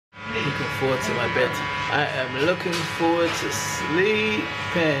Looking forward to my bed. I am looking forward to sleeping,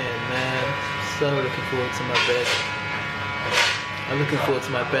 man. So looking forward to my bed. I'm looking forward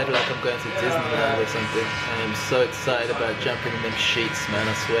to my bed like I'm going to Disneyland or something. I am so excited about jumping in them sheets, man,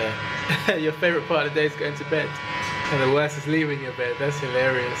 I swear. Your favourite part of the day is going to bed. And the worst is leaving your bed. That's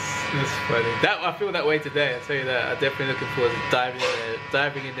hilarious. That's funny. I feel that way today, I'll tell you that. I'm definitely looking forward to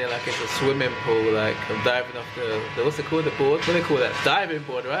diving in there like it's a swimming pool. Like I'm diving off the what's it called? The board? What do they call that? Diving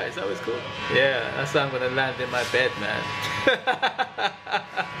board, right? Is that what it's called? Yeah, that's how I'm gonna land in my bed, man.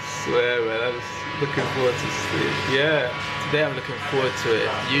 Swear, man, I'm just looking forward to sleep. Yeah, today I'm looking forward to it.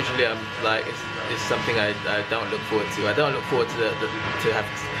 Usually I'm like, it's something I don't look forward to. I don't look forward to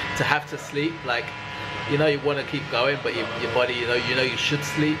have to sleep. Like, you know, you want to keep going, but your body, you know you should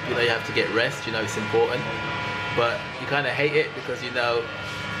sleep. You know you have to get rest. You know it's important, but you kind of hate it because you know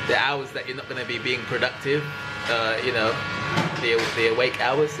the hours that you're not going to be being productive. You know, the awake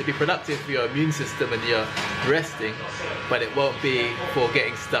hours. It'd be productive for your immune system and you're resting, but it won't be for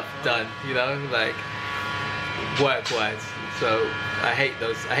getting stuff done. You know, like work-wise. So I hate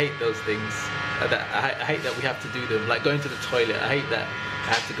those things. I hate that we have to do them. Like going to the toilet. I hate that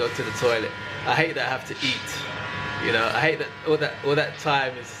I have to go to the toilet. I hate that I have to eat. You know, I hate that all that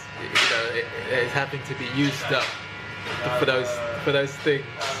time is, you know, it's having to be used up for those things.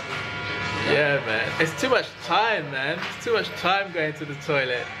 Yeah, man. It's too much time, man. It's too much time going to the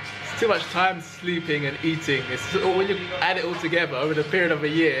toilet. It's too much time sleeping and eating. It's when you add it all together over the period of a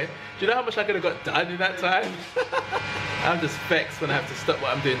year. Do you know how much I could have got done in that time? I'm just vexed when I have to stop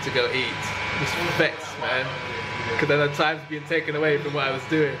what I'm doing to go eat. Just vexed, man. Because then the time's being taken away from what I was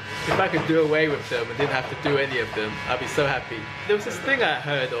doing. If I could do away with them and didn't have to do any of them, I'd be so happy. There was this thing I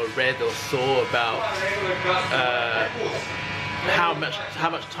heard or read or saw about how much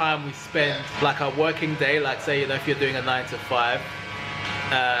time we spend, like our working day, like say, you know, if you're doing a 9 to 5,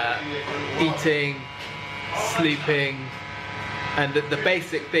 eating, sleeping, and the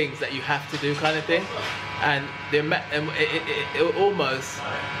basic things that you have to do kind of thing. And almost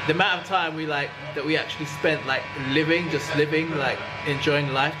the amount of time we actually spent like just living, like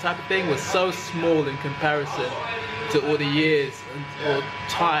enjoying life type of thing was so small in comparison to all the years or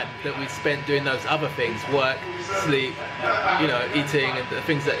time that we spent doing those other things, work, sleep, you know, eating, and the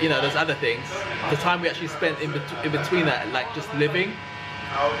things that, you know, those other things. The time we actually spent in between that, like just living,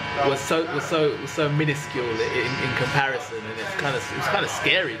 was so minuscule in comparison, and it's kind of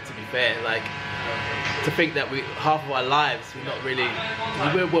scary, to be fair. Like, to think that half of our lives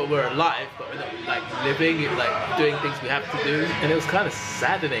we're alive, but we're not like living, like doing things we have to do. And it was kind of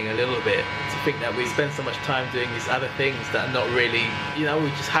saddening a little bit to think that we spend so much time doing these other things that are not really, you know, we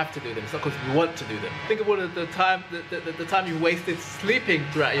just have to do them. It's not because we want to do them. Think of all of the time you've wasted sleeping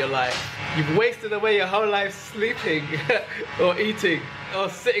throughout your life. You've wasted away your whole life sleeping or eating or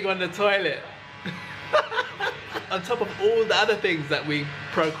sitting on the toilet. On top of all the other things that we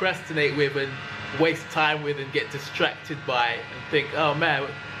procrastinate with and waste time with and get distracted by and think, oh man,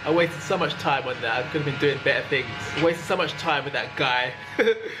 I wasted so much time on that. I could have been doing better things. I wasted so much time with that guy,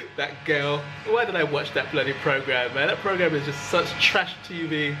 that girl. Why did I watch that bloody program, man? That program is just such trash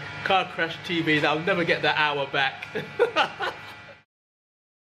TV, car crash TV, that I'll never get that hour back.